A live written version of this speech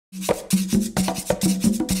Hey,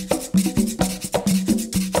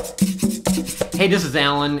 this is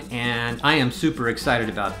Alan, and I am super excited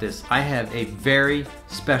about this. I have a very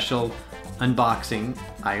special unboxing.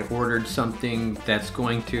 I ordered something that's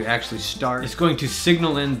going to actually start. It's going to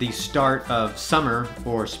signal in the start of summer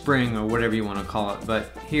or spring or whatever you want to call it.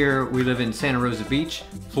 But here we live in Santa Rosa Beach,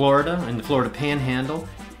 Florida, in the Florida Panhandle,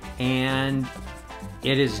 and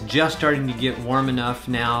it is just starting to get warm enough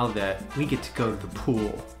now that we get to go to the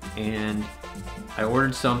pool. And I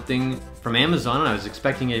ordered something from Amazon, and I was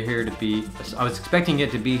expecting it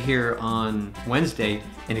to be here on Wednesday,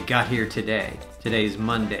 and it got here today. Today's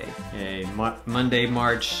Monday, Monday,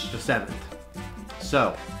 March the 7th.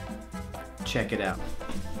 So, check it out.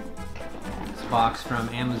 This box from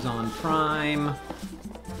Amazon Prime.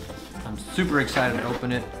 I'm super excited to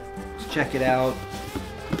open it. Let's check it out.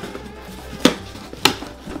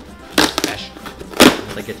 Special.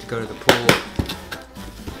 I get to go to the pool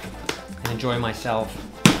and enjoy myself.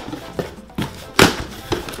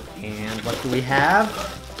 And what do we have?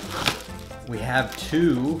 We have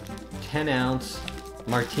two 10-ounce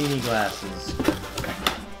martini glasses.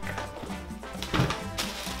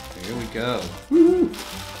 Here we go. Woo!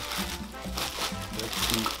 Let's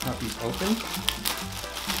see puppies open.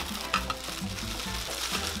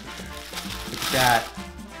 Look at that.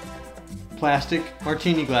 Plastic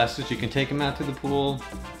martini glasses. You can take them out to the pool.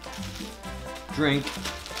 Drink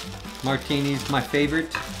martinis. My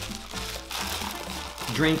favorite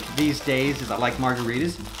drink these days is I like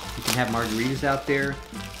margaritas. You can have margaritas out there.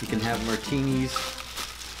 You can have martinis.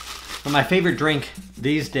 But my favorite drink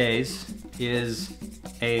these days is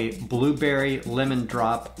a blueberry lemon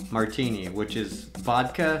drop martini, which is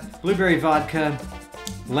vodka, blueberry vodka,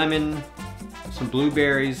 lemon, some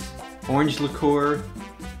blueberries, orange liqueur,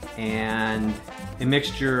 and a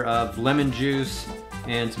mixture of lemon juice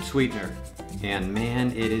and some sweetener. And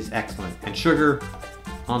man, it is excellent. And sugar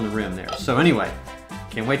on the rim there. So anyway,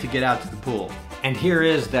 can't wait to get out to the pool. And here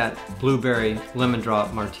is that blueberry lemon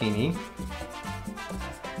drop martini.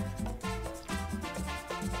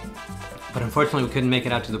 But unfortunately we couldn't make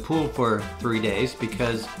it out to the pool for 3 days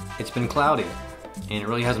because it's been cloudy and it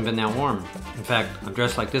really hasn't been that warm. In fact, I'm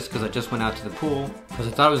dressed like this because I just went out to the pool because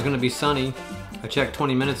I thought it was going to be sunny. I checked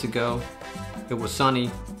 20 minutes ago, it was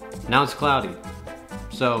sunny. Now it's cloudy.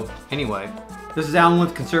 So anyway, this is Alan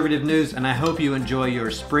with Conservative News, and I hope you enjoy your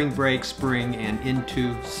spring break, spring, and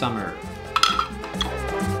into summer.